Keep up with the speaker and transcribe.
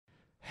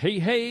Hey,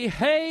 hey,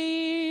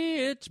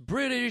 hey, it's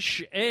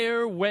British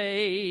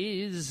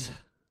Airways.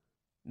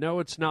 No,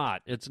 it's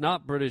not. It's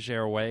not British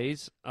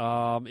Airways.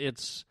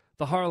 It's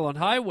the Harland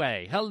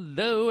Highway.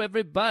 Hello,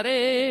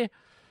 everybody.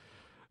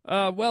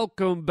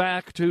 Welcome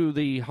back to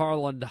the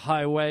Harland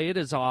Highway. It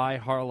is I,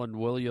 Harland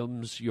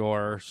Williams,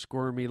 your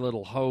squirmy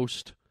little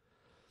host.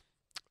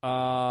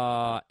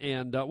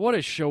 And what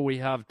a show we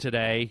have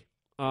today.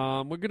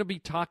 We're going to be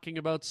talking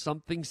about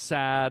something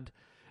sad.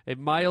 A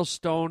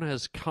milestone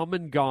has come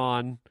and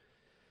gone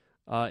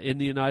in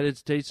the United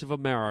States of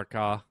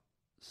America.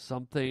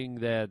 Something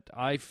that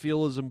I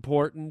feel is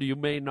important. You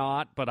may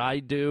not, but I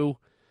do.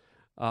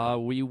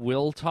 We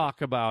will talk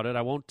about it.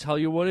 I won't tell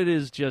you what it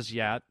is just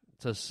yet.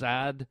 It's a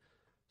sad,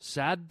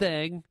 sad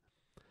thing.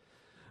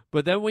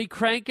 But then we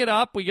crank it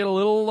up. We get a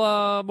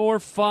little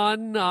more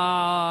fun.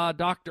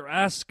 Dr.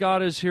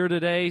 Ascot is here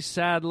today,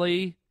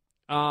 sadly.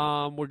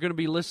 We're going to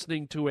be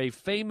listening to a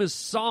famous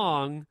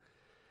song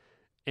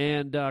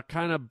and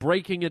kind of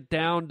breaking it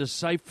down,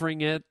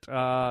 deciphering it,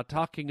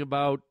 talking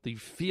about the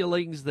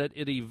feelings that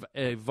it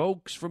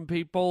evokes from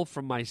people,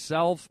 from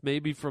myself,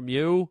 maybe from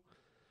you.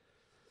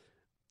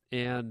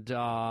 And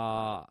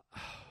a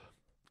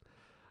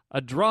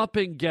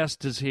drop-in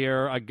guest is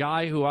here, a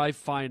guy who I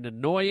find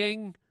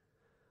annoying,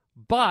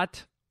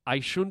 but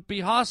I shouldn't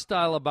be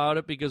hostile about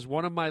it because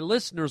one of my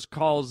listeners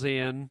calls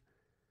in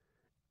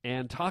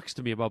and talks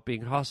to me about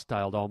being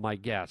hostile to all my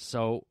guests.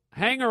 So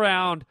hang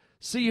around,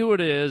 see who it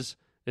is.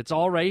 It's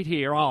all right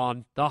here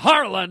on the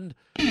Harland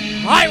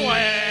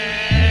Highway.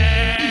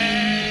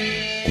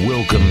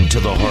 Welcome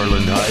to the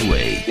Harland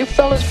Highway. You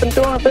fellas been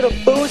doing a bit of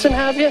boozing,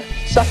 have you?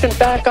 Sucking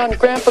back on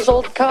Grandpa's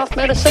old cough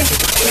medicine?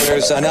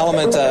 There's an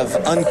element of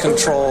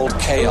uncontrolled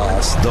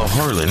chaos. The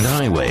Harland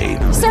Highway.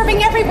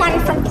 Serving everyone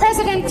from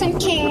presidents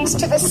and kings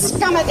to the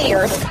scum of the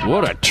earth.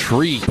 What a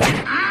treat.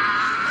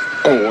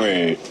 Oh,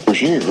 wait. Was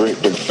she a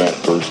great big fat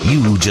person?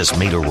 You just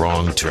made a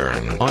wrong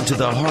turn onto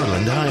the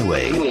Harland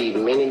Highway. Need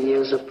many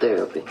years of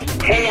therapy.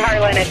 Hey,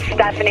 Harlan, it's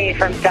Stephanie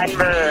from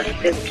Denver.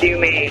 Just do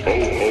me.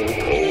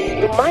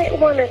 You might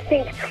want to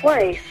think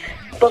twice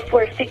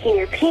before sticking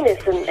your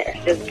penis in there.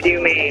 Just do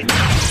me.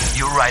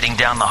 You're riding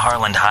down the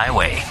Harland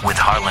Highway with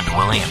Harland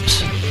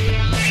Williams.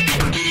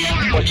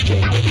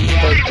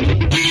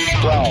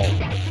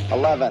 12,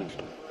 11,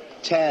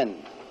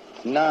 10,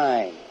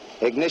 9.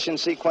 Ignition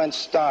sequence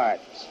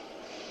starts.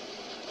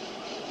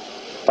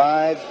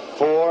 5,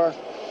 4.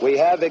 We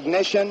have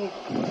ignition.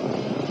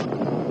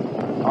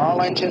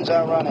 All engines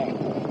are running.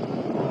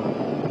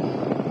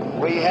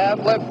 We have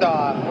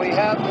liftoff. We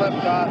have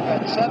liftoff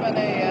at 7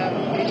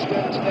 a.m.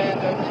 Eastern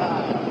Standard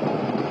Time.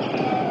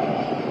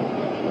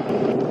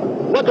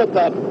 Look at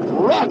that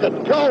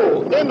rocket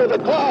go into the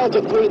clouds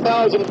at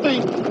 3,000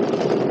 feet.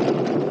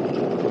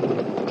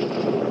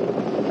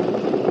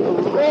 The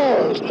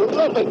roar is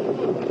terrific.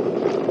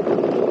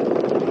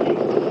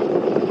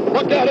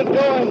 Look at it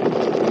going.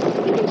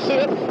 You can see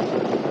it.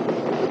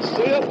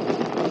 See it.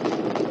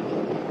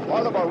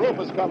 Part of our roof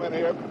has come in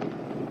here.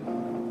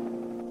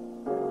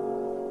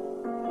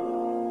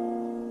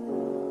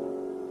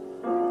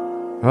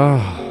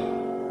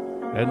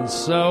 And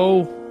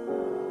so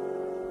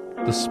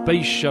the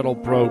space shuttle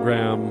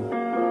program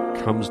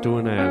comes to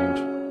an end.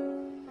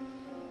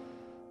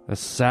 A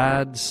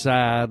sad,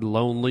 sad,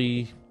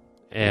 lonely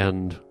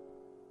end.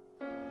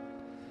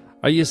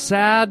 Are you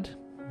sad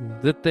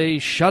that they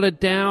shut it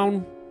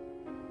down?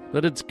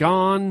 That it's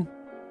gone?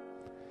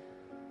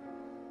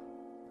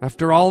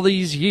 After all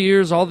these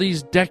years, all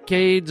these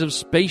decades of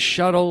space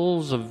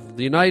shuttles, of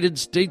the United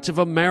States of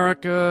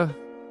America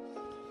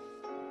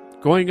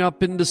going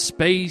up into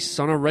space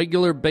on a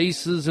regular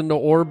basis into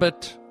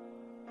orbit.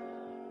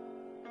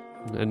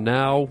 And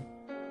now,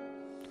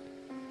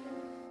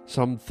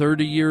 some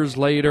 30 years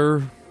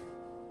later,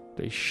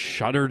 they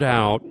shut her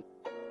down.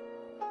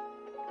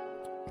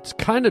 It's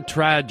kind of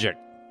tragic.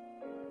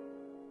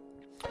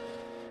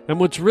 And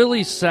what's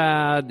really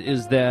sad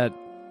is that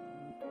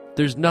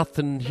there's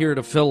nothing here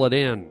to fill it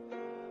in.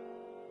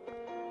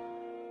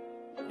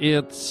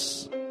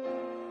 It's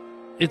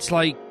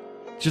like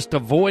just a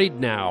void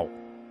now.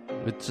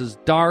 It's as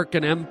dark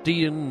and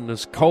empty and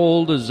as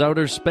cold as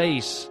outer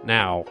space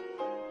now.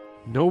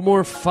 No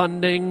more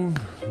funding,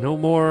 no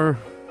more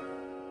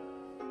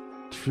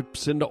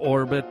trips into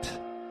orbit.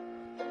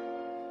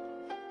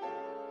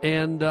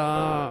 And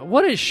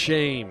what a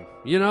shame.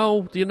 You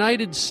know, the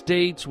United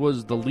States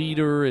was the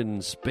leader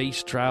in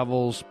space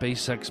travel,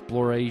 space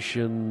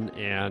exploration,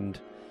 and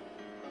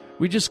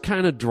we just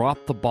kind of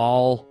dropped the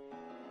ball.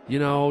 You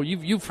know,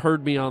 you've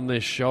heard me on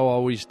this show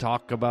always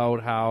talk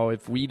about how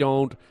if we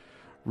don't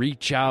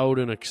reach out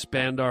and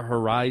expand our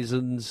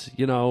horizons,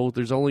 you know,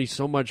 there's only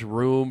so much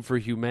room for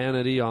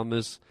humanity on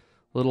this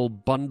little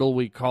bundle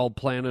we call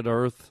planet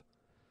Earth.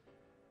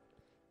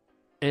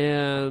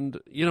 And,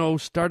 you know,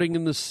 starting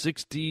in the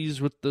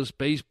 60s with the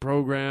space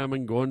program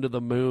and going to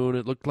the moon,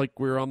 it looked like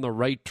we were on the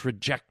right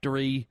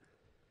trajectory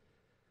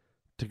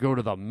to go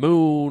to the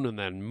moon and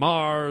then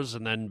Mars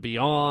and then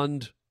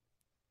beyond.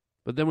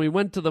 But then we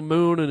went to the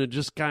moon and it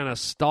just kind of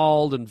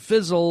stalled and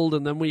fizzled.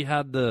 And then we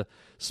had the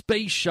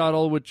space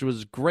shuttle, which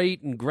was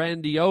great and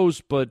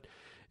grandiose, but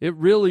it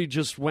really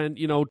just went,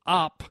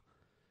 up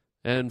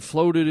and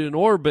floated in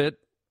orbit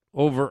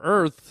over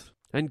Earth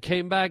and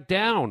came back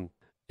down.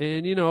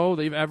 And,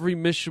 every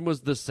mission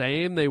was the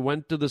same. They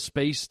went to the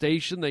space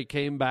station. They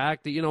came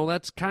back.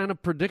 That's kind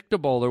of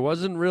predictable. It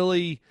wasn't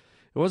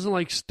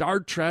like Star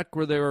Trek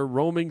where they were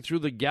roaming through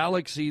the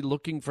galaxy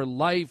looking for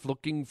life,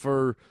 looking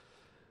for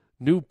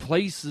new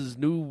places,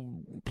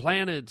 new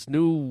planets,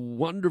 new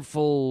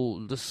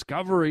wonderful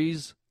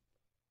discoveries.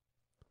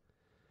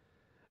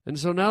 And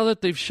so now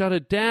that they've shut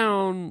it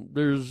down,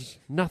 there's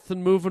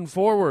nothing moving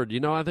forward.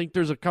 I think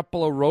there's a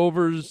couple of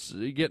rovers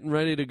getting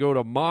ready to go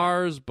to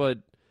Mars, but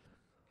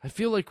I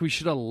feel like we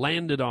should have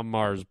landed on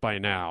Mars by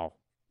now.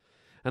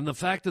 And the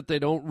fact that they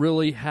don't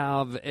really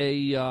have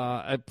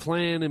a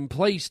plan in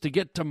place to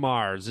get to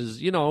Mars is,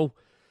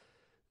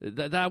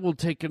 that will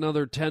take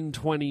another 10,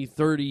 20,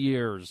 30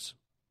 years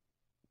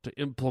to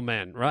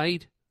implement,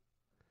 right?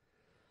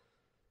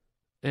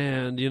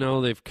 And,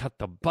 they've cut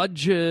the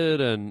budget,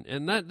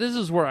 and this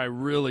is where I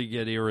really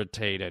get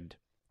irritated.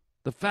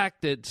 The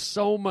fact that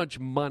so much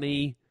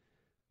money,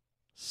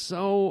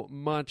 so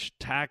much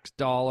tax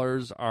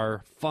dollars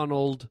are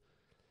funneled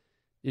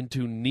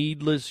into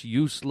needless,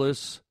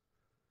 useless,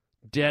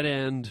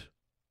 dead-end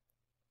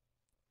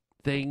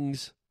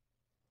things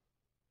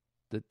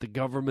that the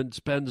government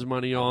spends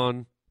money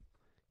on.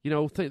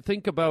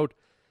 Think about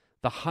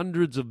the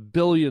hundreds of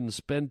billions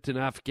spent in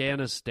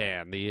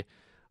Afghanistan, the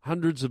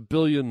hundreds of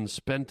billions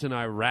spent in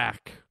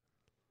Iraq.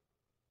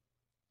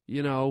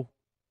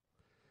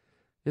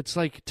 It's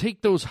like,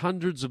 take those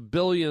hundreds of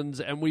billions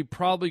and we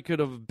probably could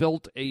have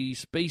built a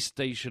space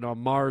station on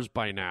Mars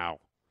by now.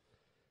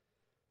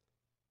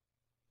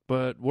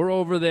 But we're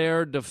over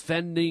there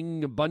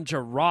defending a bunch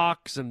of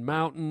rocks and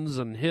mountains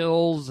and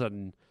hills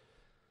and,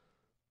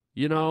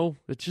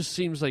 it just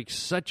seems like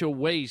such a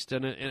waste.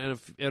 And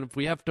if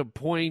we have to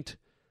point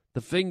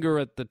the finger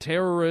at the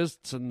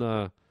terrorists and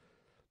the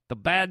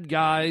bad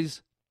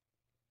guys,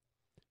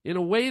 in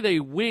a way they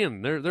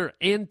win. Their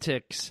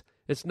antics.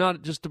 It's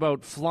not just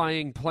about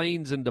flying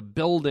planes into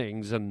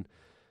buildings and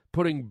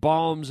putting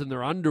bombs in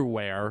their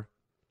underwear.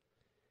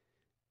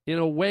 In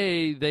a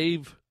way,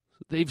 they've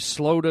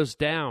slowed us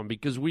down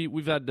because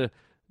we've had to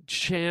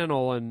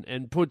channel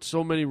and put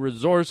so many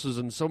resources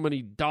and so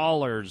many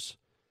dollars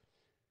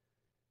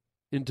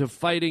into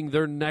fighting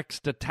their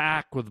next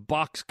attack with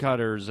box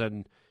cutters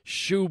and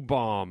shoe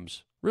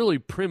bombs. Really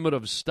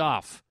primitive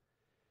stuff.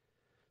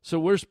 So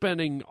we're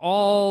spending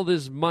all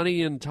this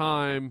money and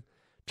time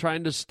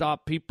trying to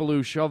stop people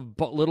who shove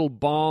little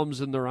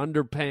bombs in their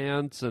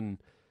underpants and,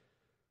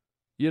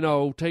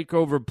 take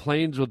over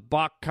planes with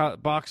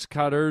box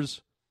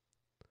cutters.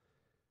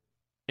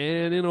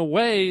 And in a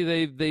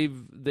way,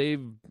 they've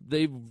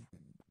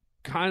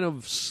kind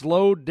of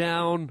slowed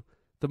down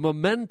the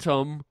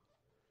momentum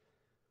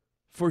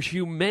for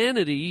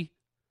humanity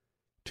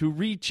to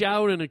reach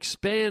out and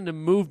expand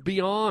and move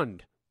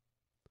beyond.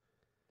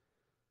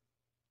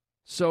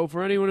 So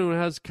for anyone who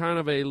has kind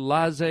of a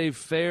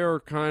laissez-faire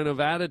kind of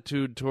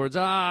attitude towards,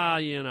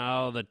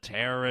 the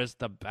terrorists,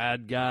 the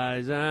bad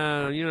guys,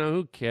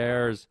 who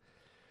cares?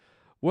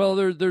 Well,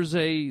 there's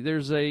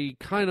a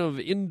kind of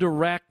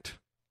indirect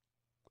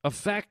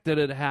effect that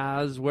it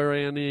has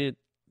wherein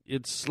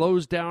it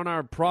slows down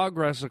our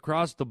progress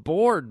across the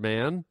board,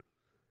 man.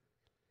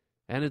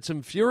 And it's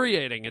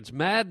infuriating, it's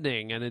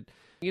maddening, and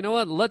you know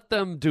what? Let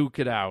them duke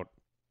it out.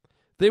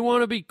 They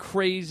want to be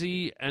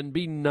crazy and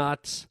be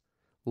nuts.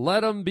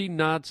 Let them be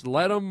nuts.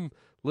 Let them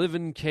live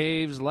in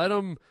caves. Let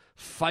them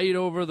fight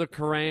over the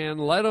Quran.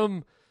 Let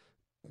them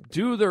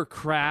do their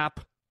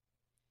crap.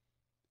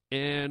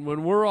 And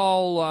when we're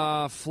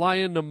all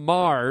flying to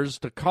Mars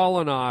to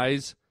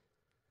colonize,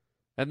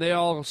 and they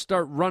all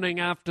start running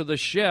after the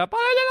ship,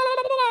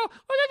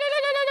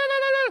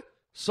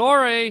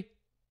 sorry,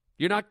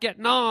 you're not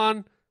getting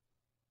on.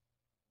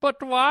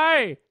 But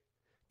why?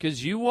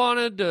 Because you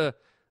wanted to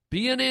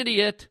be an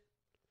idiot.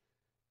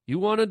 You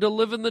wanted to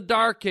live in the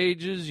dark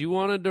ages. You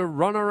wanted to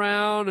run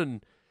around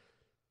and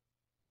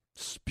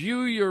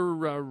spew your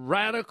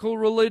radical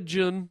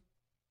religion.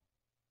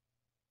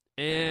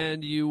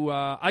 And you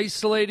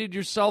isolated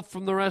yourself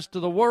from the rest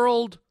of the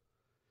world.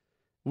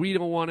 We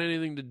don't want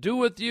anything to do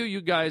with you. You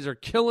guys are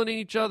killing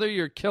each other.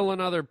 You're killing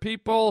other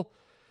people.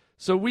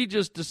 So we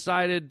just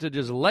decided to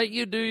just let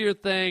you do your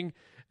thing.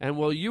 And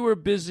while you were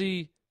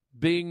busy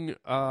being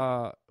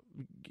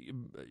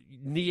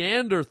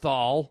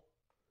Neanderthal,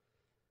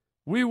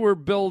 we were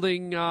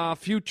building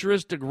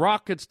futuristic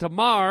rockets to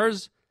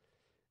Mars,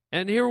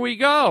 and here we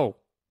go.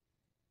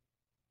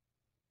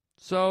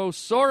 So,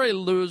 sorry,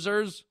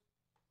 losers.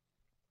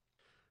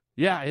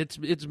 Yeah,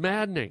 it's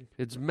maddening.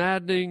 It's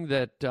maddening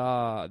that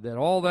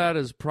all that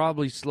has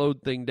probably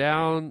slowed things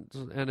down,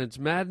 and it's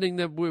maddening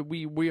that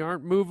we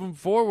aren't moving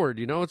forward.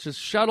 It's just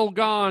shuttle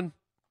gone.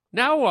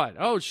 Now what?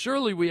 Oh,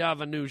 surely we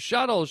have a new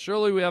shuttle.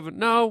 Surely we haven't.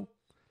 No,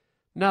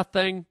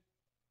 nothing.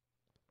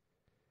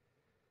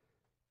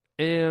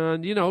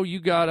 And, you know, you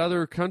got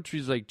other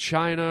countries like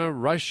China,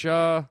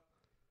 Russia,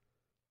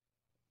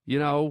 you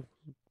know,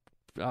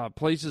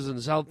 places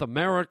in South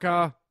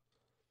America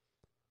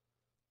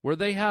where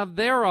they have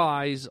their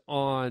eyes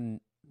on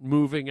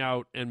moving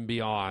out and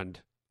beyond.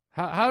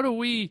 How do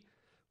we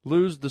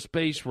lose the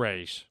space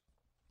race?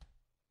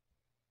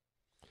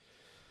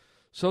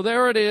 So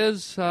there it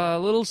is, a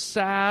little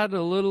sad,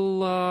 a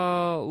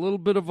little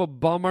bit of a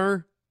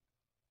bummer,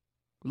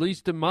 at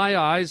least in my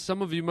eyes.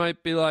 Some of you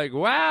might be like,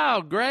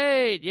 wow,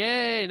 great,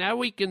 yay, now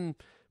we can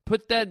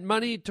put that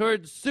money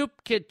towards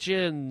soup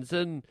kitchens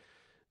and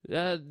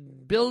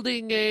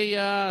building a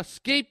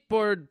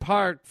skateboard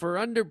park for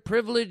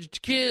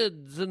underprivileged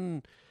kids,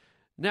 and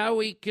now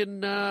we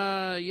can,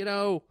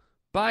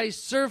 buy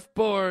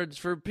surfboards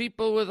for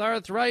people with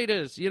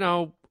arthritis. You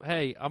know,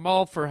 hey, I'm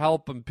all for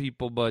helping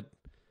people, but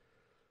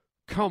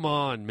come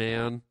on,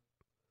 man.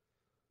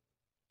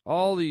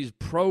 All these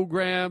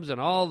programs and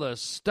all the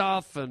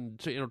stuff and,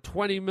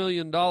 $20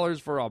 million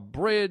for a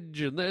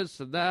bridge and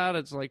this and that.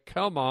 It's like,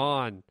 come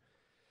on.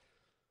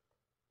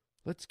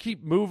 Let's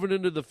keep moving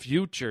into the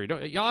future.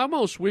 I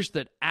almost wish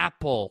that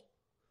Apple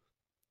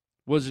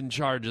was in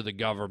charge of the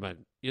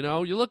government. You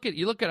know, you look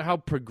at how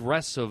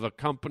progressive a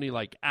company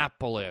like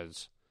Apple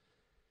is.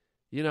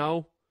 You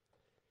know,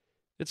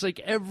 it's like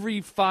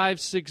every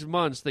 5-6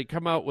 months they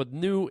come out with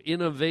new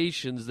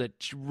innovations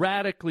that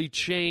radically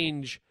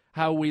change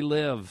how we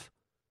live,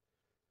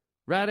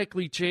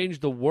 radically change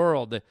the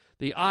world.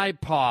 The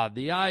iPod,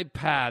 the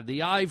iPad, the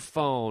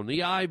iPhone, the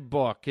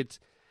iBook.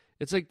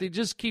 It's like they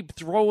just keep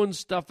throwing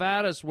stuff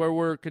at us where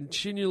we're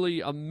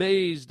continually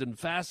amazed and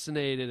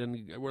fascinated,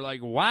 and we're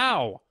like,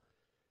 wow,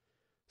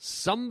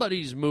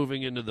 somebody's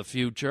moving into the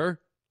future.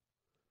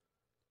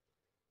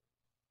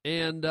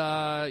 And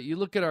you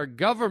look at our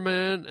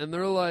government, and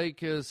they're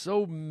like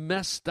so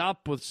messed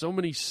up with so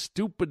many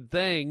stupid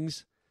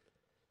things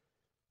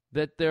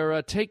that they're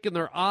taking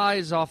their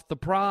eyes off the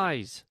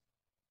prize.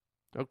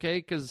 Okay?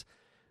 Because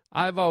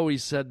I've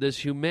always said this,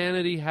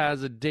 humanity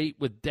has a date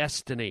with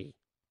destiny.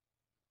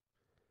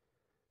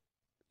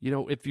 You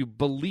know, if you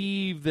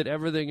believe that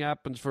everything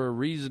happens for a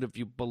reason, if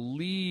you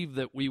believe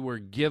that we were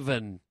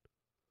given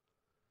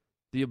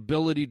the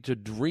ability to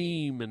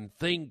dream and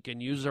think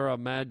and use our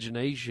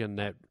imagination,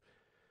 that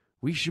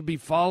we should be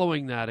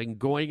following that and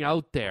going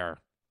out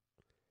there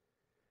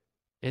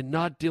and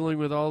not dealing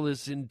with all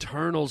this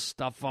internal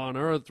stuff on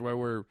Earth where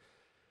we're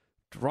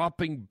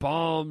dropping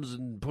bombs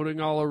and putting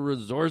all our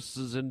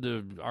resources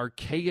into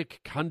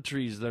archaic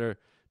countries that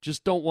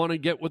just don't want to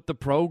get with the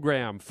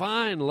program.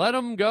 Fine, let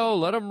them go.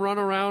 Let them run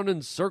around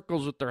in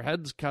circles with their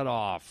heads cut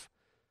off.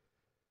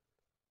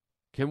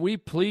 Can we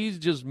please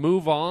just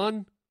move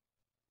on?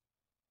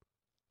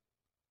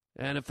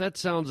 And if that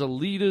sounds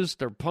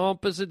elitist or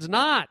pompous, it's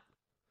not.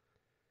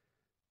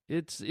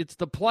 It's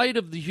the plight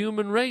of the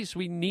human race.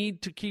 We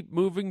need to keep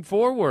moving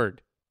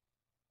forward.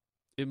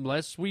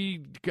 Unless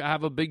we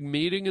have a big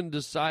meeting and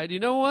decide, you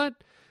know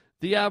what?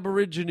 The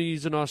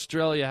Aborigines in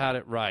Australia had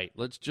it right.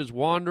 Let's just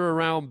wander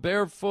around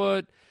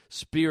barefoot,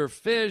 spear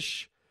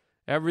fish,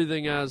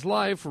 everything has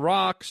life,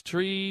 rocks,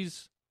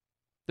 trees.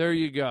 There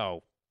you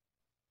go.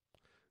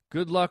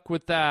 Good luck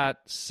with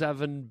that,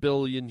 7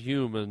 billion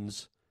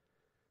humans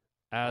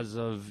as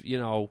of,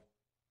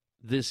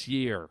 this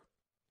year.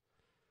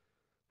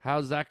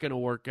 How's that going to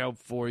work out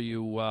for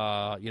you,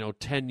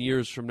 10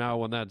 years from now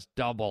when that's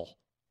double?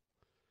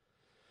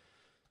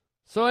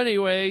 So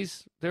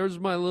anyways, there's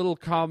my little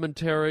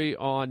commentary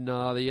on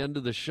the end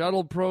of the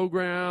shuttle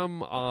program.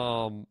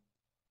 My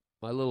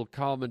little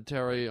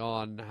commentary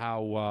on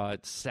how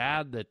it's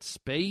sad that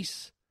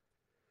space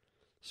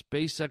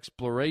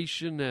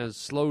exploration has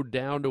slowed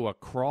down to a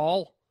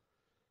crawl.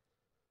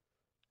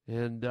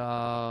 And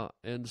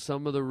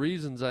some of the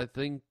reasons I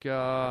think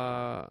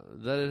that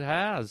it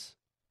has.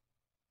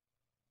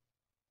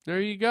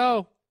 There you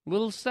go. A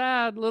little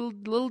sad,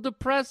 little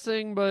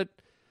depressing, but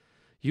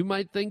you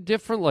might think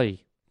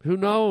differently. Who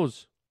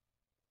knows?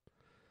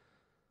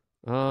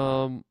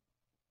 But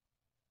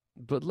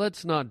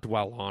let's not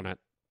dwell on it.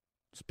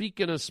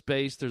 Speaking of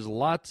space, there's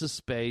lots of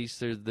space.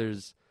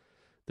 There's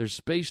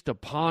space to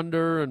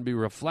ponder and be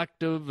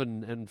reflective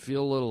and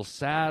feel a little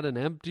sad and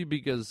empty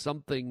because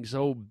something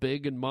so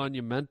big and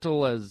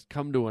monumental has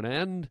come to an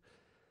end.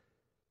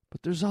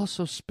 But there's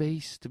also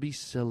space to be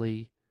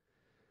silly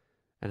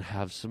and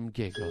have some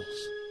giggles.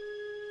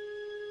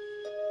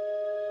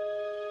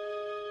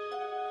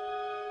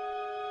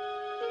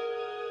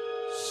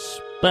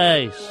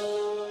 Space,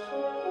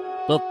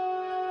 the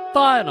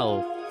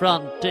final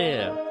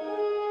frontier.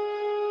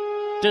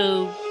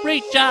 To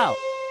reach out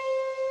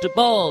to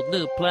bold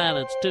new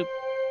planets, to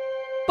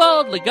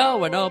boldly go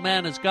where no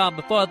man has gone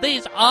before.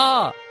 These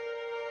are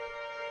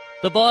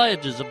the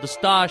voyages of the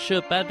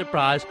Starship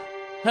Enterprise,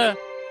 her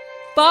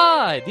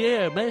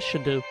 5-year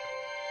mission to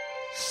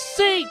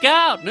seek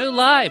out new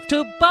life,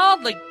 to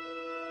boldly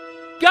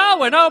go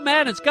where no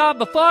man has gone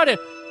before, to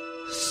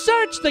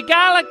search the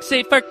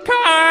galaxy for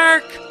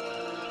Kirk.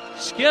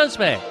 Excuse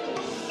me.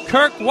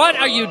 Kirk, what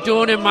are you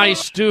doing in my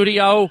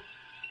studio?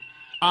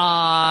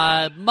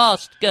 I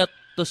must get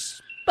the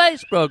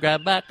space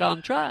program back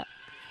on track.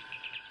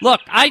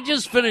 Look, I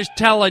just finished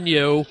telling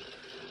you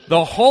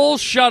the whole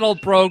shuttle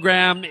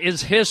program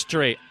is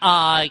history.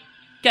 I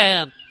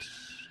can't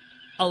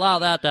allow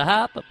that to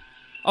happen.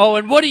 Oh,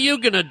 and what are you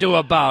going to do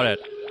about it?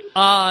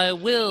 I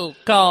will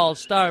call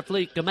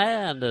Starfleet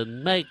Command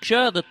and make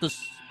sure that the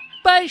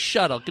space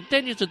shuttle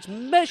continues its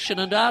mission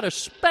into outer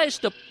space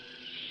to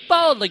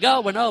boldly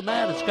go where no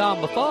man has gone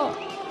before.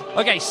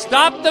 Okay,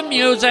 stop the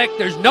music.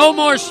 There's no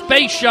more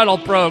space shuttle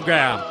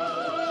program.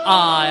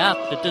 I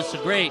have to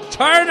disagree.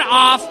 Turn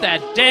off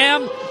that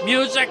damn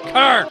music,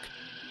 Kirk.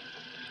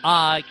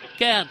 I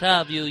can't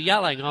have you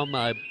yelling on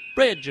my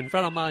bridge in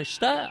front of my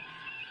staff.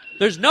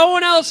 There's no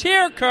one else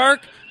here,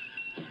 Kirk.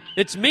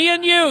 It's me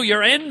and you.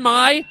 You're in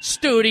my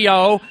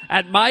studio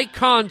at my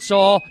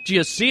console. Do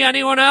you see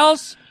anyone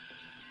else?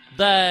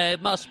 They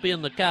must be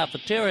in the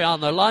cafeteria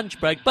on their lunch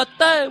break, but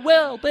they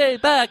will be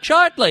back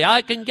shortly.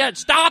 I can get...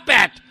 Stop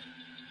it!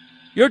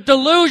 You're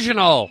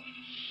delusional.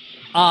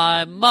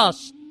 I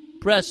must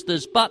press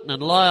this button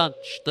and launch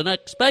the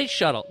next space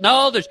shuttle.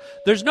 No,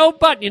 there's no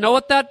button. You know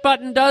what that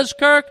button does,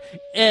 Kirk?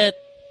 It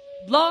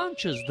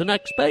launches the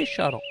next space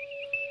shuttle.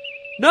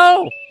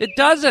 No, it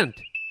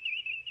doesn't.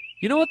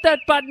 You know what that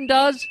button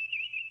does?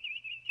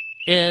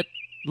 It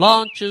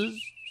launches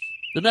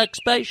the next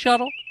space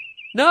shuttle?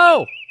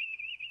 No.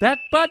 That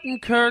button,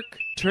 Kirk,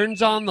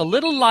 turns on the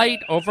little light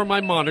over my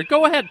monitor.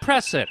 Go ahead,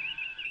 press it.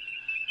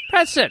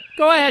 Press it.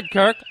 Go ahead,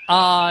 Kirk.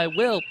 I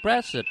will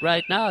press it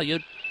right now. You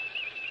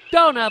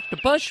don't have to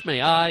push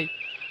me. I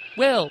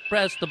will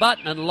press the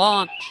button and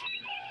launch.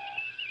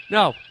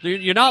 No,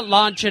 you're not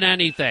launching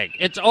anything.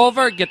 It's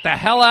over. Get the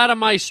hell out of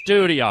my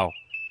studio.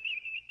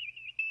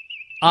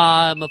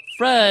 I'm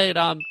afraid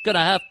I'm going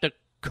to have to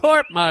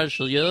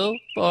court-martial you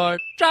for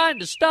trying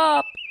to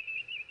stop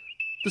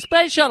the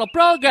space shuttle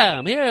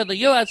program here in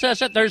the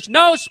USS. There's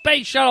no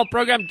space shuttle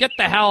program. Get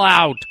the hell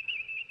out.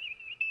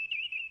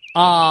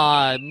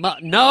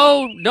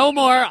 No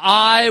more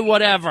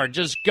whatever.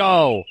 Just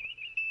go.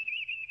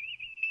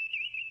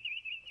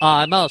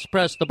 I must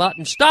press the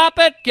button. Stop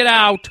it. Get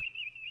out.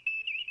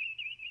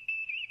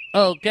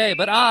 Okay,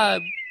 but I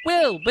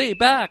will be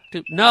back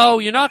to... No,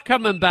 you're not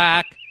coming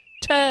back.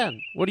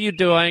 10. What are you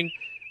doing?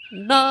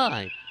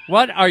 9.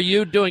 What are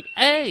you doing?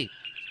 8.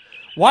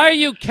 Why are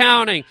you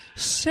counting?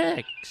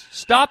 6.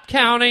 Stop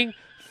counting.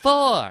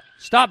 4.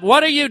 Stop.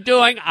 What are you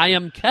doing? I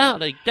am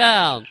counting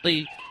down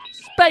the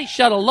space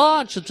shuttle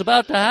launch that's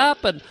about to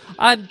happen.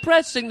 I'm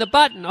pressing the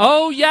button.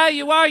 Oh, yeah,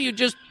 you are. You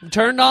just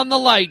turned on the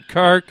light,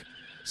 Kirk.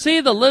 See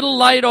the little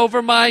light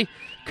over my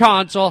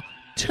console?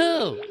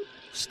 2.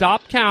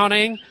 Stop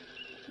counting.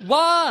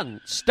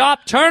 1.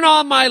 Stop. Turn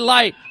on my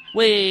light.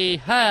 We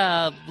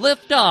have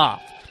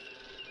liftoff.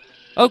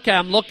 Okay,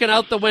 I'm looking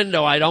out the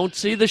window. I don't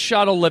see the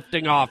shuttle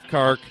lifting off,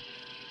 Kirk.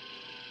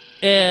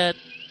 It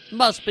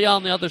must be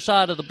on the other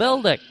side of the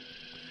building.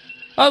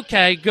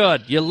 Okay,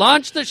 good. You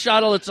launched the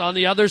shuttle. It's on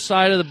the other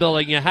side of the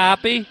building. You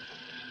happy?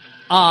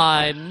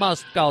 I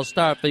must call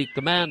Starfleet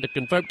Command to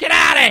confirm. Get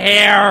out of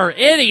here,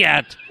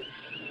 idiot!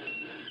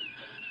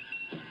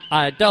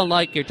 I don't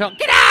like your tone.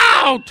 Get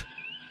out!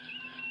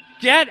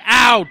 Get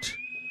out!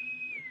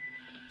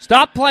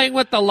 Stop playing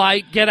with the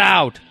light. Get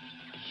out.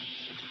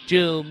 Do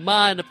you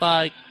mind if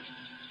I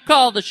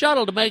call the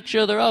shuttle to make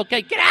sure they're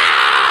okay? Get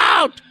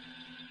out!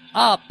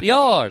 Up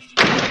yours.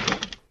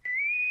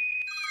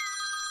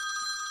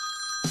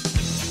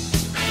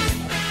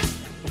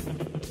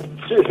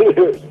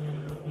 Dude,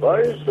 why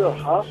are you so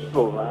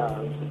hostile,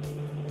 man?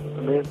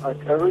 I mean,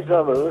 like, every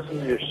time I listen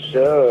to your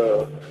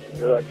show,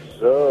 you're, like,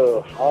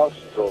 so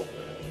hostile.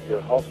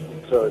 You're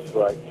hostile towards,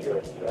 like,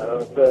 your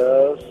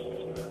therapist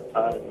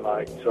and,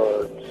 like,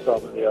 towards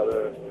some of the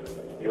other,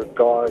 your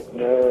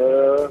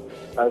gardener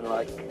and,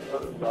 like,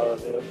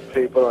 the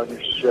people on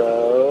your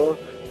show.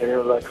 And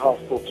you're, like,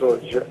 hostile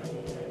towards your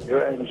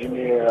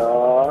engineer.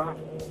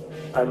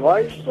 And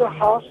why are you so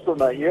hostile,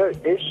 man? You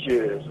have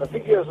issues. I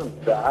think you have some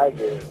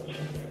baggage.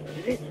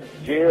 You need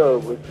to deal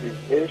with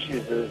these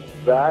issues as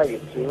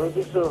baggage. You don't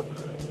be so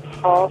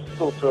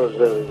hostile towards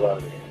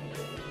everybody.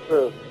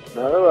 So,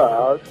 not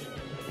allowed.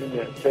 You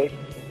know, take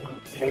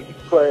a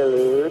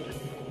Quaalude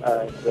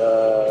and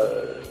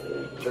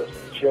just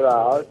chill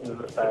out and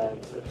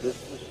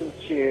listen to some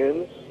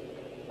tunes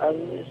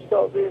and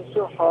stop being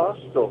so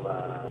hostile,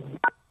 man.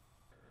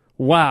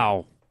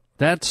 Wow,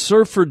 that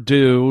surfer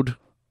dude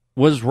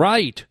was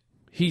right.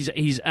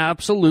 He's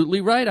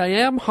absolutely right. I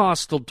am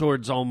hostile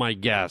towards all my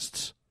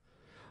guests.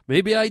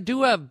 Maybe I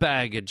do have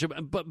baggage,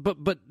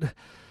 but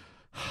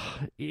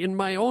in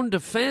my own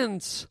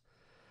defense,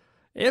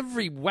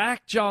 every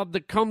whack job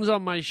that comes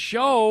on my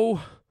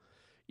show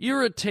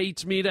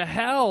irritates me to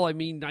hell. I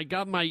mean, I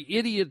got my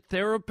idiot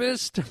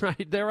therapist.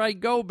 There I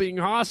go being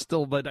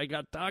hostile, but I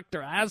got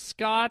Dr.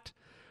 Ascot,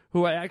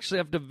 who I actually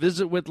have to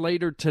visit with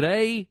later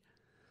today.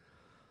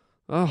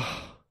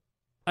 Oh,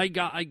 I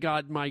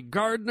got my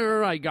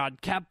gardener. I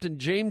got Captain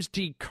James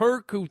T.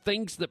 Kirk, who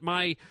thinks that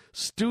my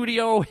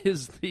studio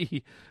is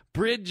the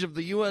bridge of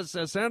the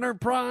USS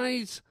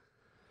Enterprise.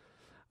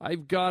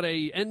 I've got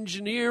a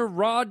engineer,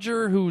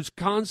 Roger, who's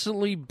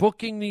constantly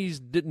booking these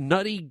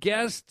nutty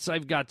guests.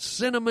 I've got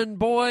Cinnamon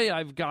Boy.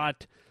 I've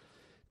got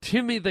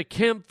Timmy the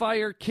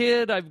Campfire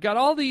Kid. I've got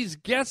all these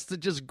guests that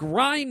just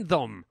grind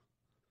them.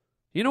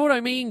 You know what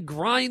I mean?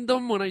 Grind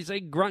them. When I say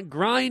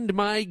grind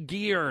my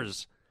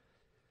gears.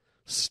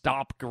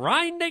 Stop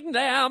grinding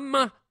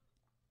them,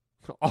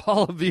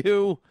 all of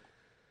you.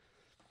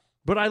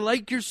 But I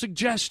like your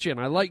suggestion.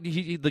 I like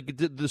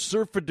the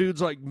surfer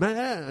dude's like,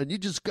 man, you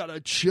just got to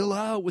chill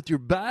out with your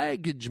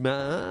baggage,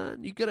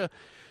 man. You got to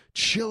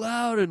chill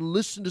out and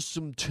listen to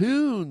some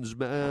tunes,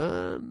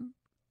 man.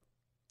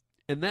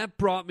 And that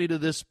brought me to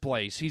this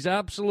place. He's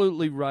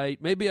absolutely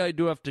right. Maybe I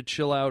do have to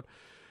chill out.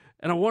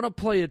 And I want to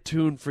play a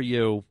tune for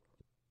you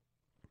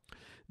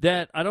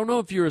that I don't know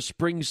if you're a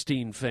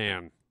Springsteen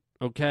fan,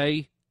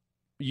 okay?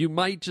 You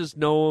might just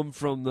know him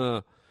from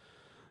the,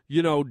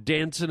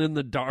 Dancing in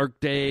the Dark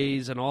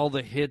days and all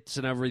the hits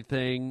and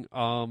everything.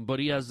 But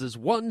he has this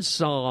one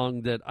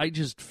song that I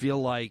just feel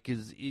like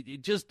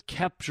it just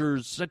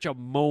captures such a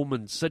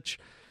moment,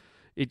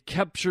 it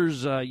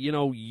captures,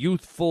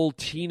 youthful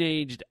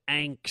teenage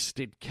angst.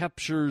 It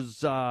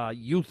captures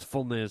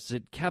youthfulness.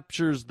 It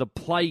captures the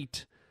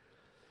plight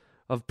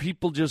of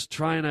people just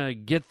trying to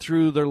get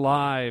through their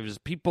lives,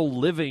 people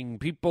living,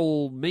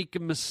 people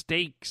making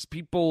mistakes,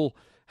 people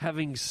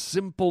having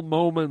simple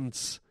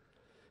moments,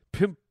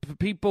 people,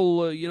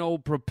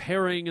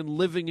 preparing and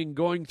living and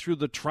going through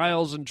the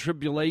trials and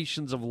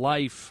tribulations of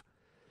life.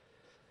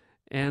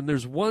 And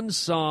there's one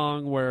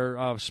song where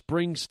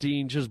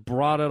Springsteen just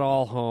brought it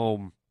all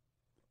home.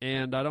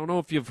 And I don't know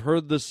if you've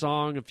heard the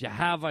song. If you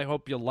have, I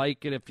hope you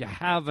like it. If you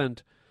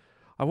haven't,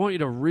 I want you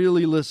to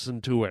really listen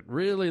to it.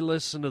 Really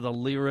listen to the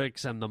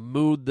lyrics and the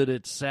mood that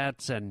it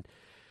sets and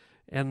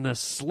the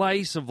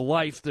slice of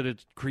life that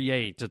it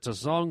creates. It's a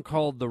song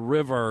called The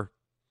River.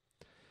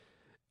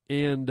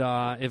 And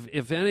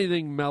if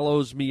anything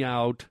mellows me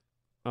out,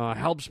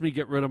 helps me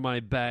get rid of my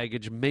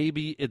baggage,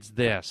 maybe it's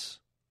this.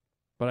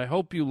 But I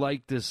hope you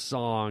like this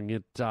song.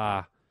 It,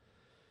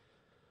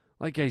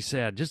 like I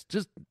said,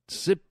 just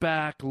sit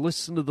back,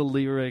 listen to the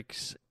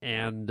lyrics,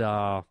 and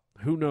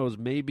who knows,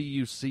 maybe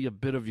you see a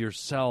bit of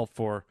yourself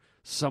or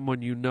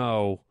someone you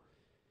know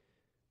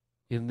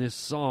in this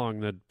song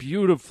that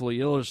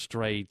beautifully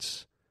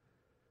illustrates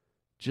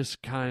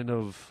just kind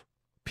of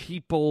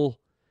people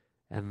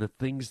and the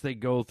things they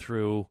go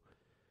through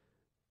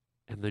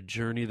and the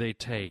journey they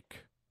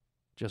take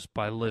just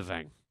by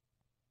living.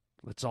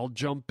 Let's all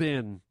jump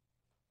in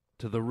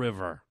to The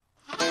River.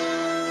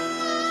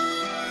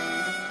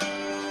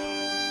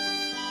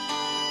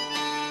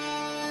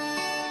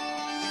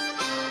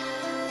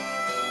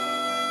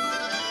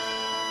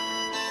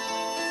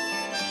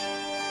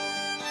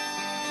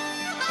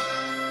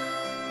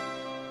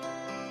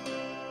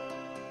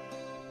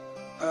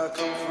 I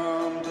come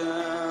from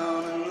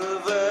down in the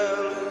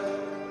valley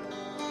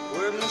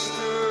where,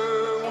 mister,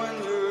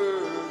 when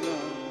you're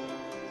young,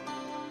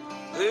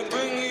 they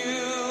bring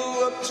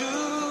you up to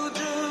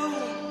do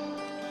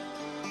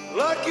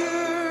like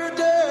your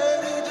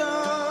daddy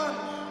done.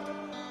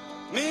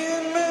 Me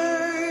and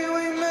Mary,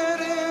 we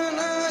met in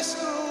high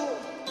school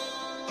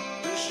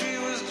when she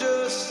was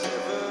just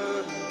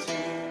 17.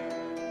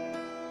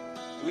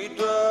 We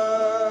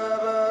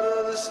drive out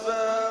of this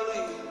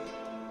valley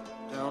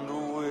down to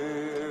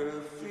where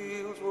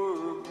fields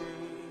were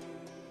green.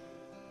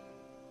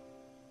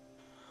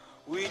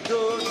 We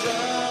go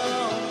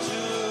down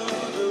to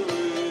the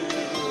river,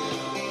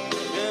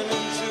 and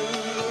into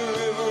the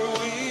river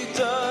we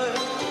dive.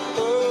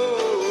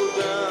 Oh,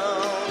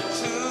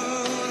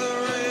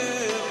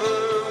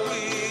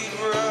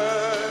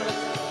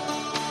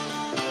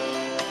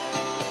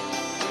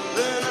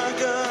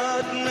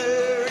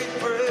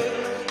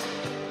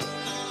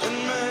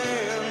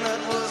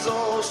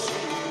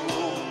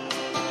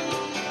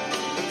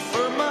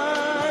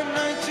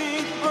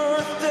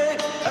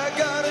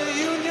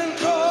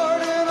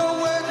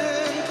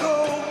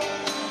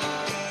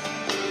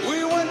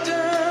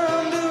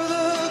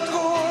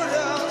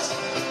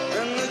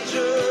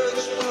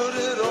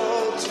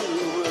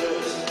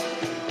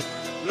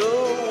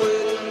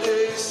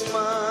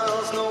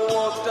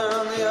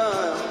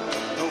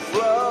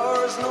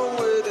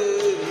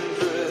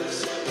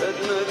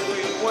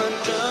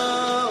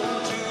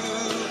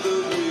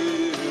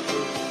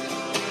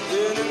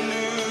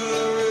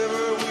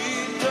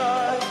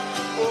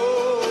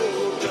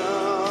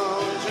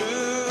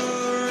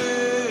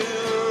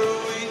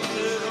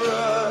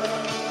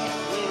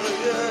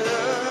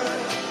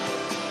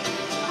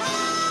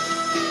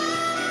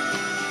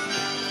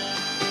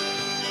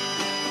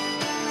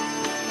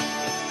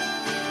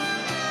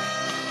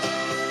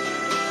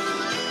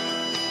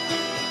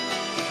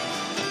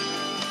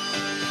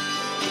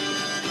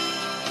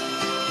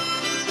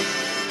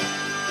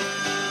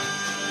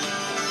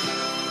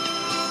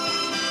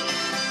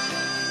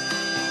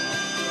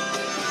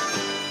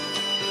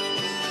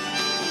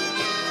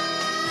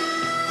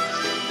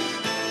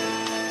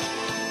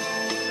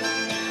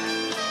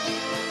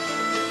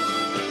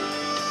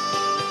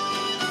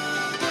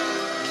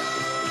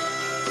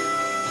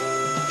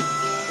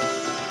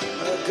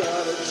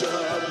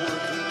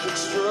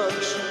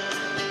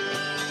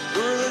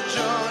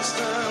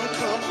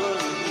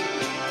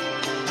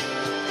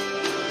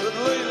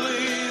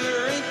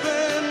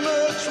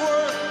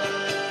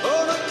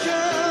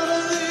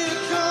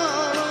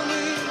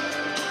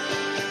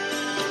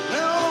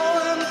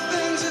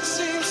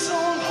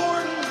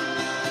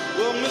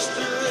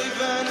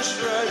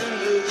 right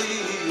into the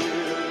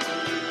air.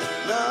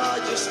 Now I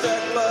just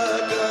act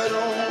like I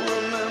don't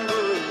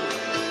remember.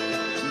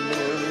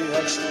 Mary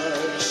acts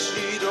like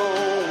she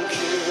don't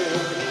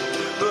care.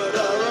 But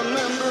I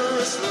remember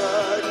us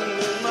riding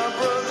in my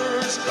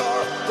brother's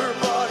car, her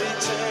body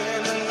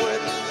tan and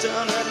wet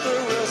down at the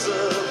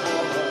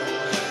reservoir.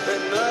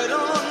 At night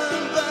on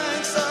them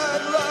banks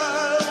I'd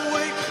lie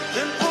awake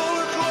and pull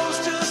her close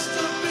just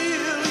to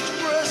feel each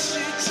breath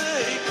she'd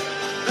take.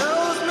 Now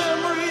those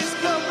memories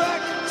come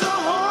back to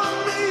haunt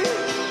me.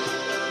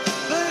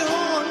 They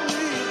haunt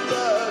me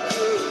like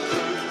a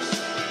curse.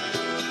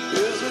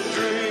 Is a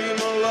dream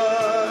a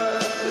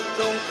lie that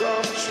don't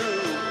come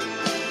true?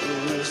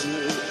 Or is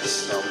it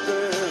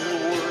something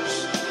worse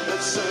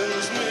that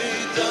sends me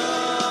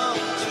down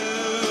to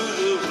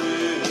the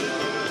river?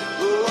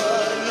 Oh,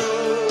 I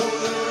know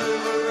the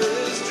river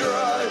is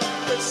dry.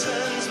 That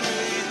sends me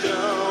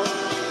down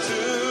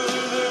to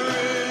the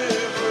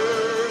river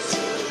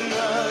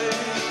tonight.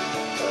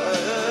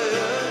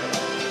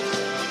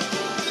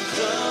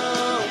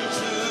 Down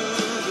to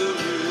the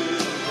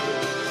river,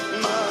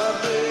 my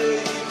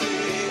baby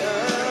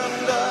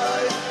and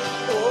I.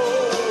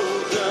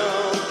 Oh,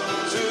 down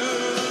to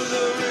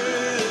the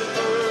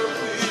river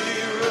we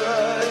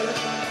ride.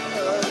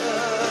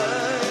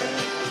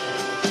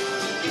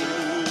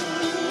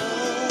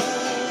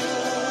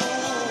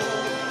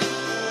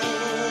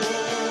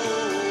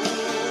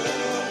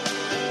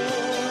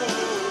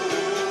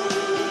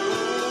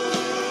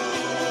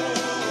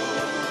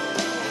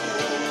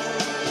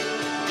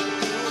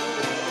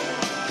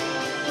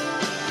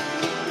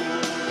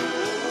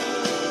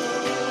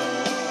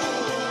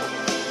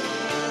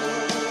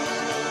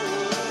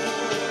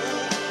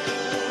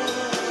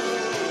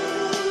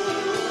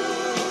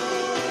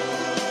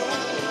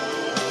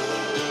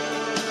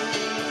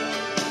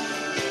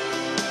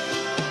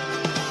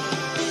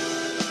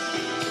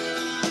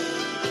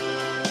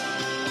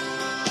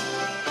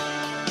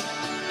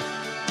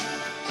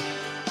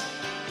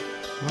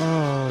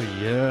 Oh,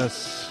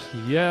 yes.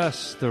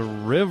 Yes, the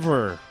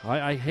river.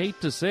 I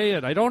hate to say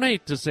it. I don't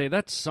hate to say it.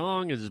 That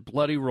song is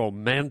bloody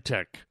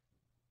romantic.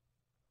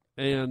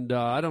 And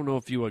I don't know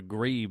if you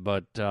agree,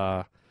 but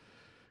God,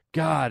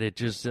 it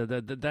just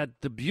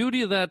the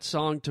beauty of that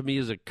song to me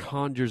is it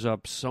conjures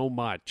up so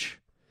much.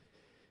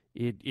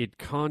 It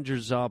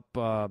conjures up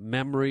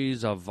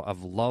memories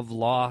of love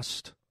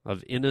lost,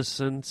 of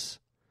innocence,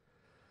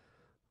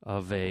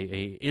 of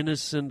a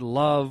innocent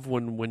love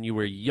when you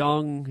were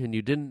young and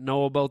you didn't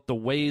know about the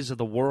ways of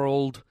the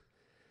world,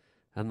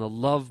 and the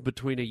love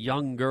between a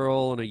young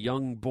girl and a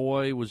young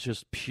boy was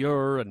just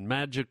pure and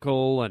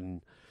magical,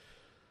 and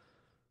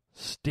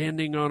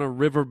standing on a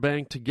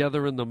riverbank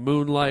together in the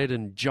moonlight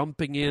and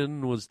jumping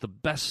in was the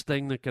best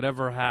thing that could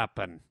ever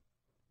happen.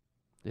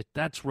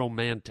 That's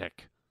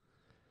romantic.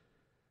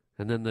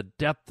 And then the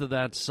depth of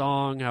that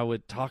song, how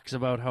it talks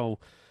about how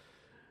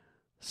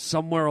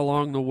somewhere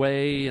along the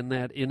way in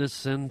that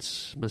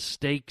innocence,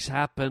 mistakes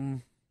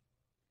happen.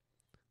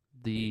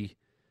 The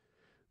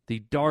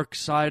dark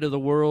side of the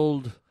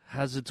world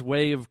has its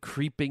way of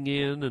creeping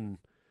in and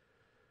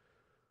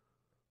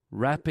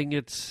wrapping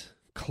its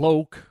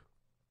cloak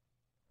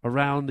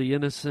around the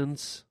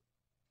innocence.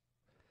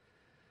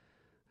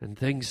 And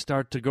things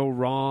start to go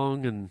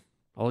wrong, and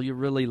all you're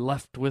really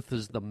left with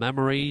is the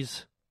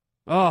memories.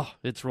 Oh,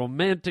 it's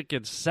romantic,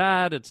 it's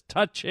sad, it's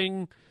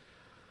touching.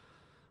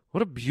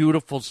 What a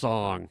beautiful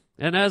song.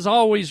 And as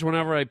always,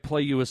 whenever I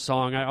play you a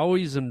song, I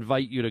always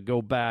invite you to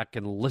go back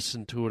and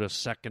listen to it a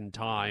second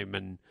time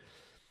and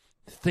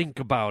think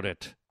about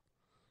it.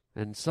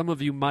 And some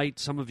of you might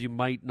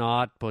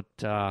not,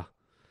 but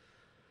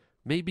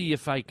maybe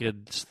if I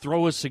could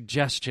throw a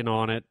suggestion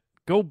on it,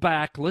 go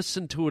back,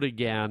 listen to it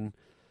again,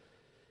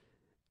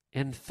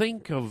 and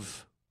think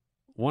of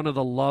one of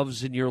the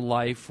loves in your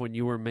life when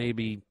you were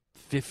maybe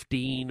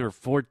 15 or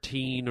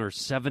 14 or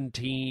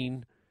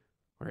 17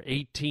 or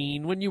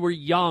 18, when you were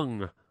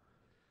young,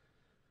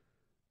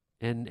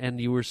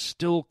 and you were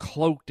still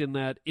cloaked in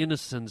that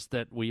innocence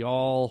that we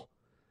all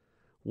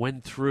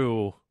went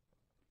through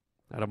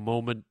at a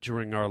moment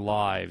during our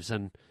lives,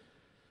 and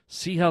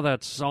see how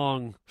that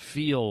song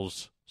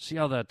feels, see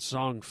how that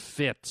song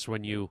fits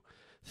when you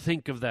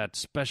think of that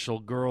special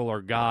girl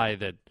or guy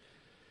that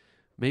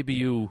maybe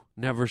you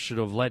never should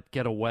have let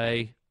get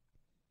away,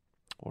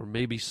 or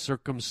maybe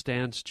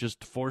circumstance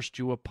just forced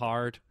you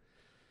apart.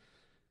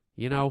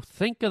 You know,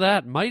 think of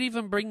that. Might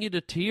even bring you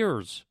to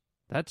tears.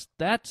 That's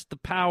the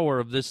power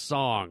of this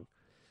song.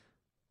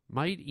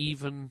 Might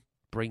even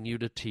bring you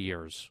to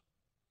tears.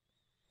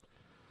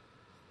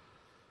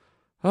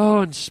 Oh,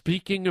 and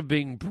speaking of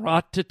being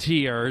brought to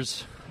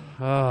tears,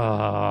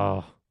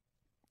 it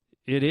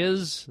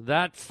is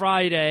that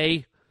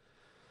Friday,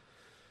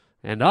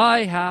 and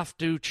I have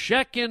to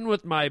check in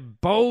with my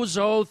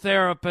bozo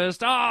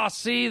therapist.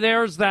 See,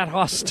 there's that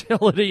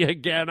hostility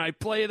again. I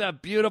play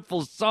that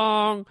beautiful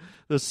song.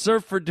 The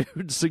surfer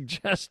dude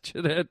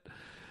suggested it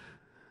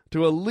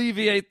to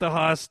alleviate the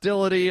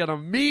hostility, and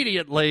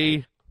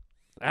immediately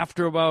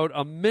after about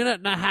a minute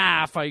and a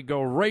half, I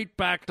go right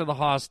back to the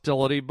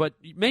hostility, but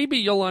maybe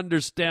you'll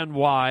understand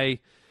why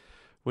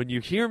when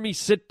you hear me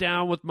sit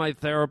down with my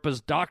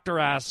therapist, Dr.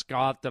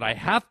 Ascot, that I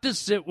have to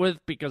sit with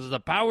because the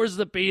powers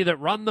that be that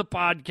run the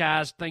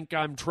podcast think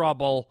I'm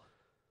trouble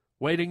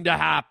waiting to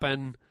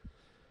happen.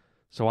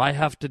 So I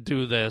have to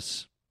do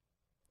this.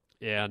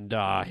 And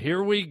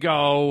here we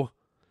go.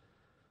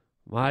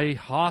 My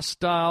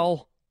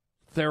hostile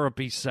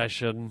therapy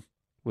session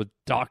with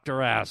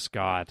Dr.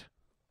 Ascot.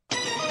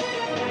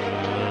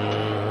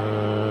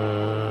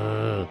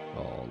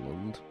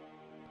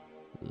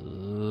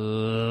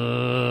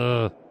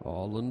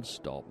 Holland,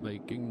 stop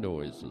making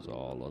noises,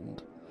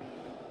 Holland.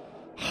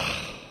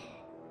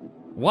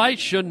 Why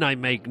shouldn't I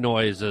make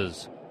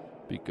noises?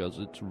 Because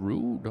it's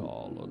rude,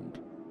 Holland.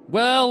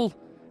 Well,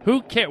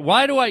 who cares?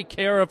 Why do I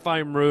care if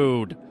I'm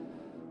rude?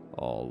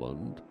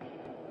 Holland.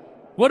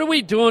 What are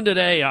we doing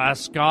today,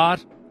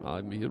 Ascot?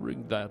 I'm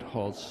hearing that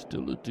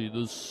hostility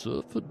the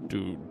surfer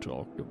dude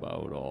talked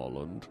about,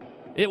 Holland.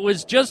 It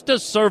was just a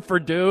surfer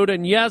dude,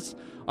 and yes,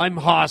 I'm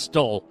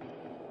hostile.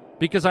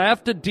 Because I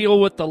have to deal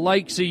with the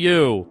likes of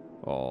you,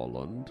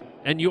 Holland.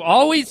 And you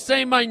always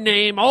say my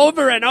name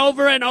over and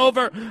over and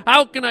over.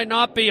 How can I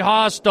not be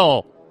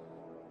hostile?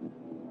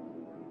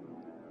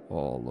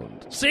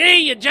 Holland.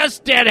 See, you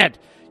just did it.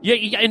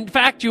 In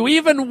fact, you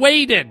even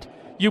waited.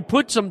 You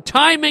put some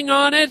timing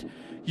on it.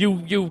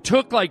 You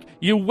took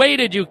you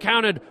waited, you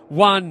counted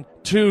 1,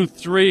 2,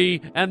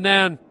 3, and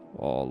then,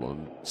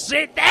 Holland.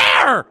 Sit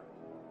there!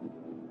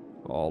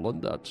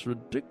 Holland, that's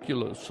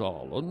ridiculous,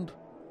 Holland.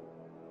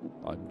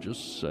 I'm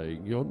just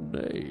saying your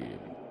name.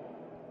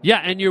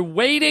 Yeah, and you're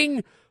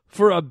waiting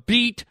for a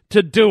beat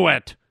to do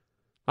it.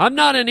 I'm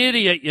not an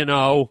idiot, you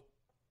know.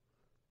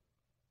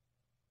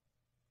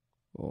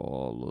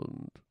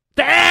 Holland.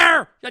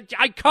 There!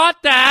 I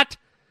caught that!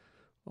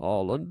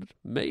 Holland,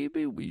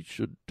 maybe we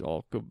should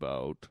talk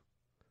about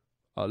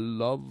a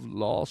love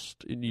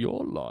lost in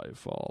your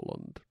life,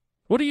 Holland.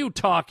 What are you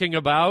talking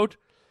about?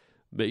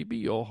 Maybe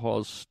your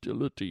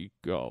hostility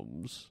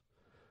comes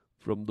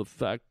from the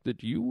fact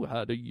that you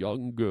had a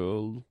young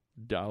girl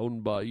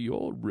down by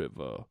your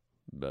river,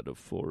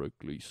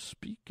 metaphorically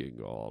speaking,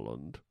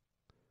 Holland.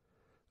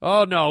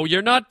 Oh, no,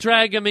 you're not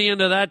dragging me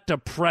into that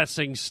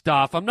depressing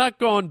stuff. I'm not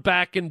going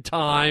back in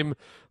time,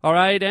 all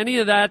right? Any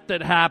of that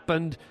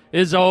happened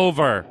is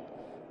over.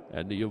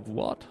 Any of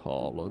what,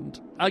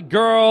 Holland? A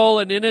girl,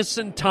 an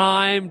innocent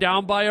time,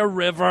 down by a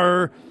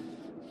river,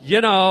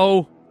 you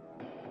know.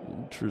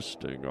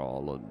 Interesting,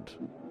 Holland.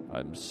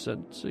 I'm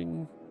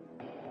sensing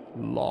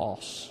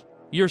loss.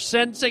 You're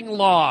sensing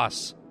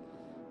loss.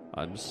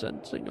 I'm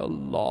sensing a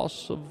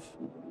loss of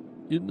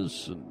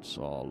innocence,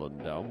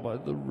 Holland, down by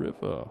the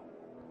river.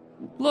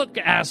 Look,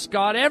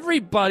 Ascot,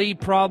 everybody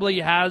probably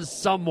has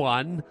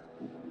someone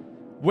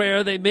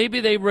where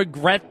maybe they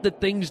regret that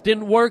things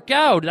didn't work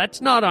out.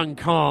 That's not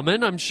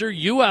uncommon. I'm sure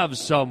you have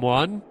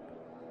someone.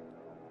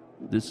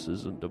 This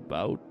isn't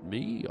about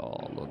me,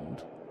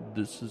 Holland.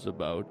 This is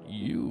about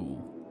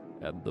you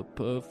and the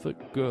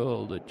perfect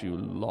girl that you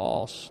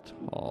lost,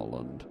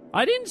 Holland.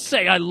 I didn't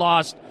say I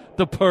lost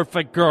the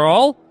perfect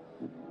girl.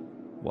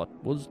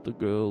 What was the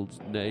girl's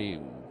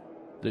name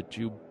that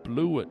you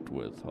blew it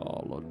with,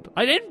 Holland?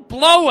 I didn't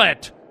blow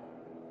it!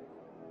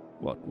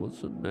 What was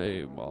her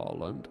name,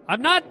 Holland?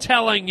 I'm not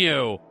telling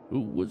you!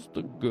 Who was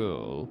the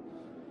girl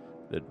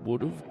that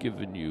would have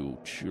given you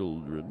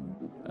children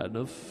and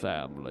a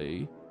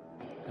family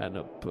and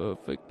a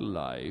perfect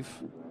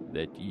life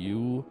that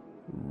you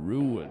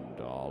ruined,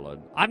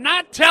 Holland? I'm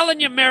not telling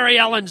you Mary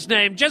Ellen's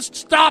name. Just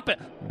stop it.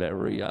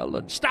 Mary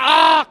Ellen.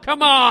 Stop!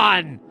 Come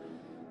on!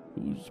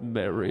 Who's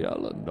Mary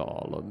Ellen,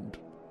 Holland?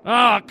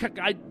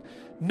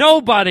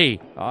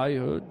 Nobody. I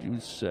heard you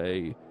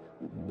say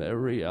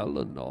Mary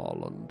Ellen,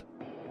 Holland.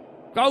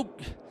 Oh,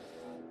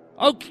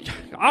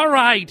 all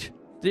right.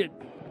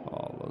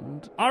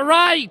 Holland. All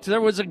right.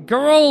 There was a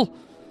girl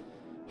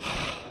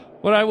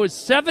when I was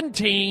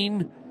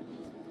 17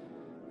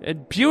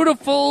 and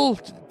beautiful,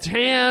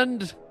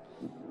 tanned,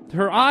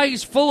 her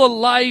eyes full of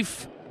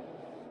life,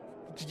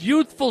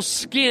 youthful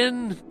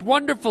skin,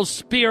 wonderful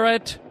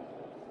spirit.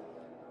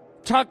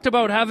 Talked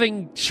about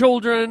having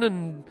children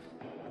and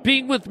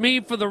being with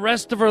me for the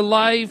rest of her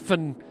life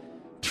and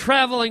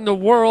traveling the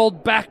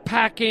world,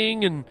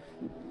 backpacking and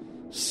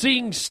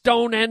seeing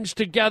Stonehenge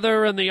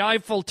together and the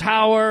Eiffel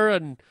Tower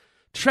and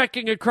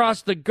trekking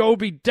across the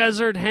Gobi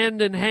Desert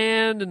hand in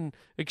hand and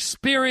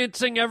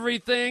experiencing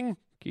everything.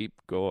 Keep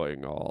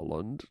going,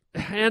 Holland.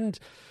 And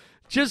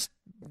just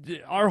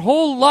our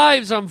whole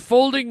lives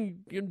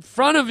unfolding in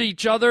front of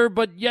each other,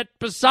 but yet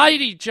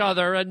beside each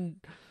other, and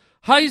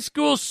high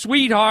school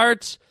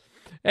sweethearts,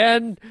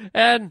 and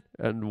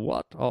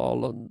what,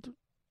 Holland?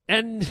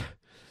 And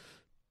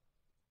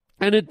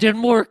it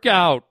didn't work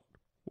out.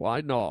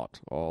 Why not,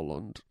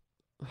 Holland?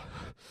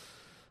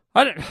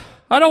 I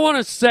don't want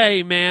to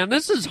say, man.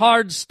 This is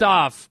hard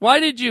stuff. Why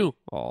did you...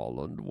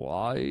 Holland,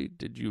 why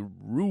did you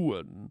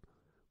ruin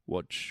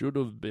what should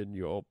have been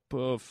your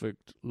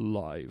perfect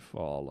life,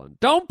 Holland?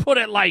 Don't put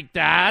it like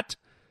that.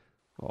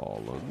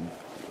 Holland.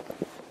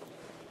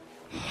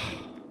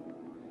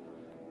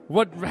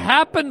 What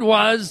happened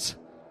was...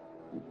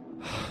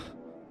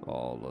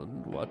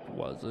 Holland, what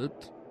was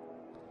it?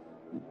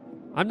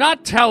 I'm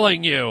not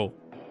telling you.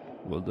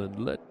 Well,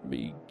 then let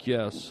me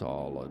guess,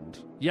 Holland.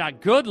 Yeah,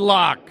 good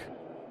luck.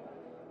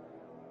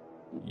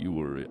 You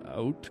were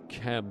out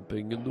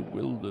camping in the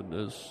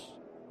wilderness.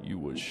 You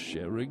were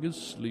sharing a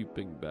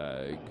sleeping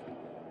bag.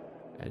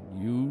 And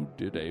you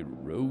did a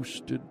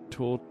roasted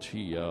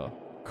tortilla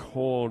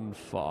corn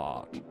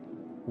fart.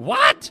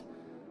 What?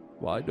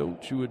 Why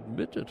don't you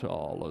admit it,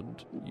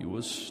 Holland? You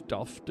were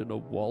stuffed in a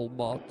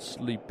Walmart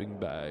sleeping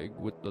bag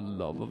with the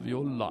love of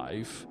your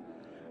life,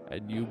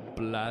 and you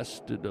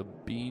blasted a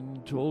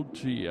bean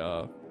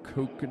tortilla,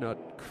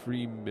 coconut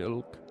cream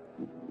milk,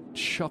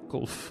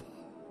 chuckle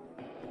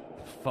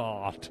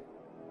fart.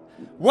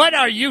 What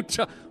are you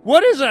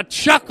what is a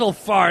chuckle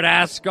fart,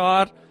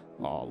 Ascot?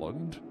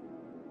 Holland,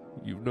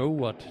 you know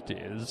what it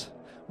is.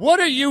 What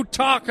are you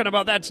talking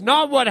about? That's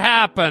not what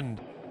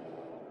happened.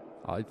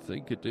 I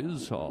think it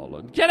is,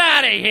 Holland. Get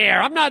out of here!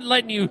 I'm not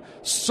letting you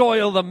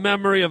soil the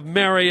memory of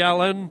Mary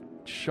Ellen.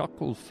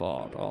 Chuckle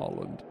fart,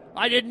 Holland.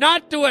 I did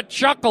not do a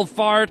chuckle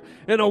fart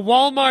in a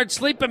Walmart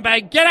sleeping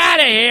bag. Get out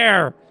of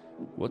here!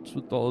 What's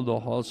with all the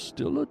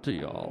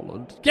hostility,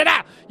 Holland? Get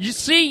out! You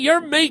see,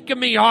 you're making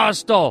me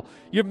hostile.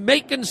 You're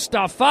making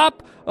stuff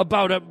up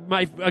about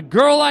a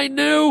girl I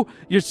knew.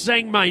 You're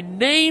saying my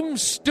name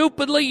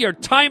stupidly. You're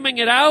timing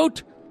it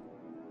out.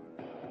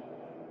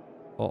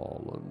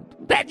 Holland.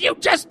 That you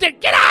just did.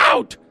 Get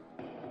out!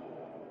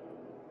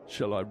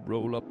 Shall I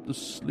roll up the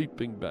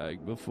sleeping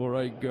bag before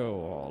I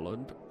go,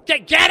 Holland?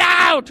 Get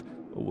out!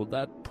 Or will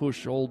that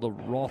push all the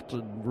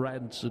rotten,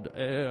 rancid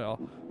air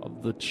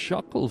of the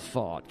chuckle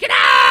fart? Get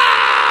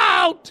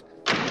out!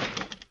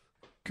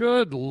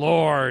 Good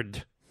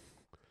Lord.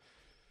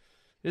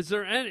 Is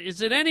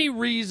it any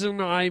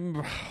reason I'm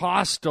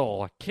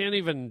hostile? I can't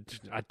even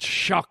a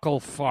chuckle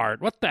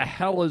fart. What the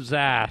hell is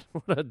that?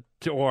 What a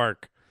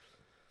dork.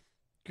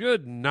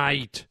 Good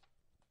night.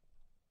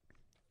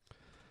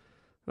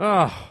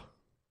 Oh.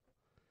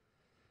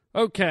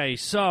 Okay,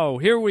 so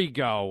here we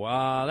go.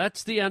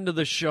 That's the end of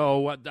the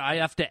show. I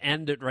have to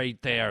end it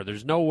right there.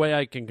 There's no way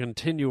I can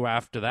continue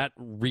after that.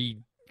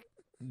 Redork.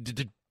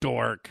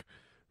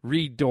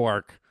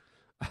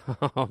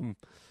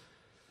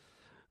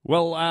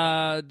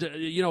 Well,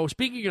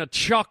 speaking of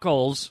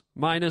chuckles,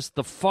 minus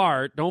the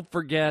fart, don't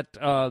forget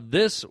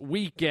this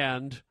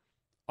weekend,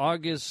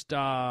 August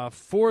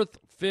 4th,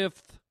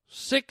 5th,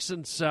 6th,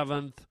 and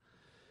 7th,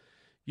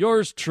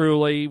 yours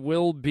truly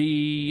will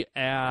be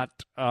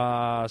at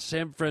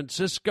San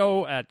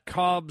Francisco at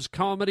Cobb's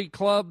Comedy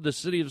Club, the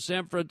city of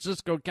San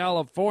Francisco,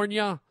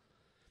 California.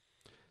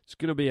 It's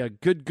going to be a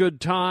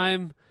good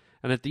time.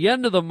 And at the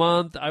end of the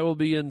month, I will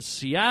be in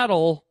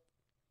Seattle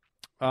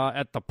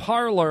at the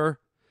Parlor.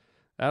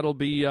 That'll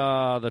be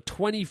the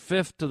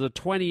 25th to the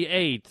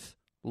 28th,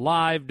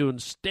 live doing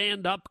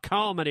stand-up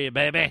comedy,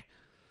 baby.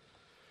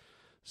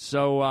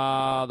 So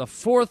the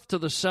 4th to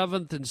the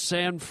 7th in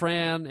San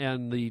Fran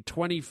and the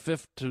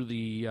 25th to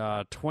the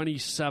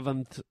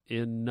 27th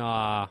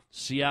in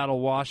Seattle,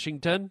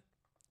 Washington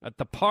at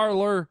the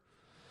Parlor.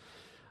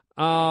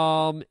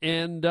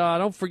 And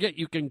don't forget,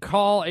 you can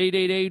call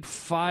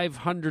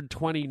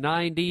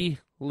 888-500-2090,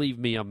 leave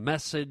me a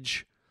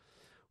message,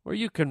 or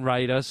you can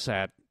write us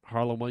at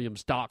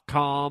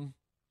harlanwilliams.com.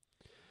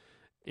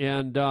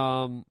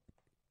 And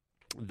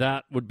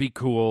that would be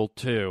cool,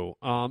 too.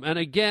 And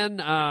again,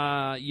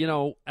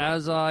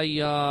 as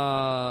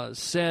I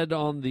said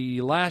on the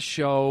last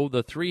show,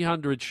 the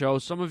 300 show,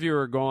 some of you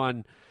are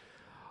going,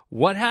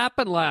 what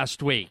happened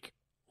last week?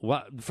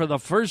 What, for the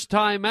first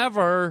time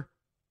ever,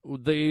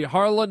 the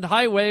Harland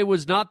Highway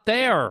was not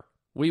there.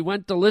 We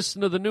went to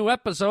listen to the new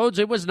episodes.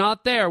 It was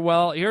not there.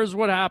 Well, here's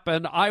what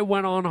happened. I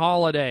went on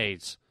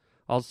holidays.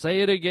 I'll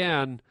say it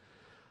again.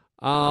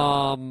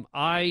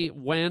 I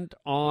went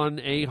on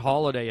a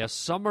holiday, a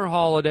summer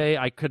holiday.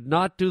 I could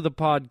not do the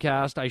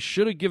podcast. I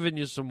should have given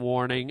you some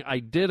warning. I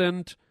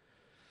didn't.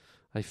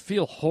 I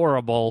feel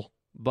horrible,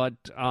 but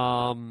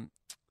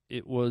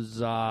it was,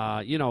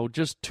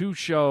 just 2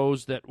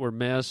 shows that were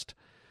missed.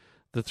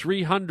 The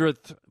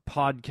 300th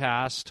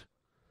podcast,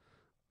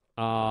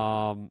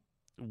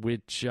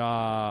 which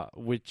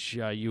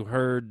you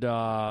heard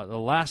the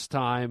last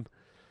time.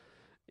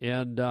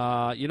 And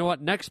you know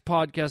what? Next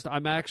podcast,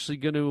 I'm actually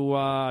going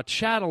to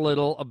chat a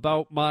little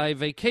about my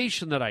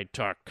vacation that I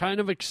took.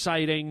 Kind of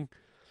exciting,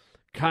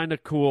 kind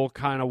of cool,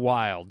 kind of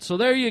wild. So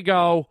there you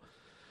go.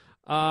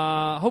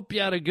 Hope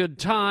you had a good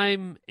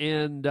time.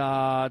 And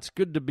it's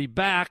good to be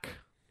back,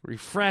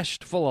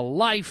 refreshed, full of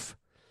life.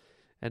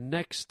 And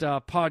next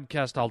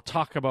podcast, I'll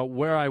talk about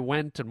where I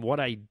went and what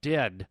I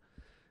did.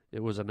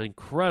 It was an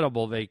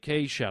incredible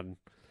vacation.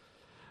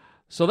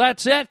 So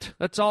that's it.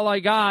 That's all I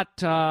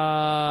got.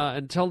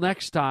 Until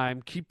next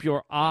time, keep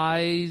your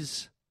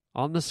eyes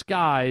on the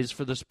skies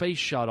for the space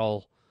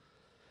shuttle.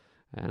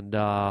 And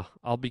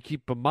I'll be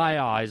keeping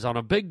my eyes on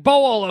a big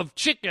bowl of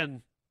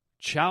chicken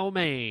chow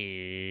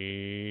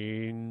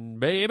mein,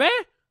 baby.